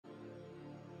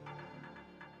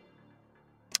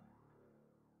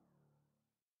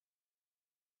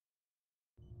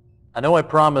I know I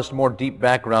promised more deep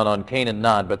background on Kane and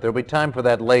Nod, but there'll be time for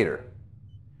that later.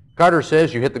 Carter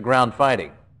says you hit the ground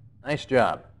fighting. Nice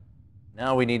job.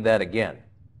 Now we need that again.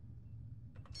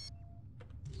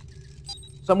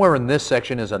 Somewhere in this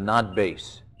section is a Nod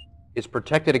base. It's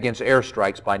protected against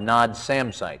airstrikes by Nod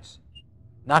SAM sites.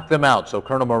 Knock them out so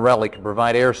Colonel Morelli can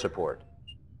provide air support.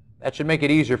 That should make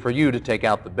it easier for you to take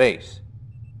out the base.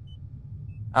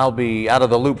 I'll be out of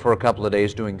the loop for a couple of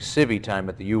days doing civvy time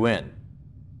at the UN.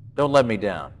 Don't let me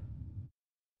down.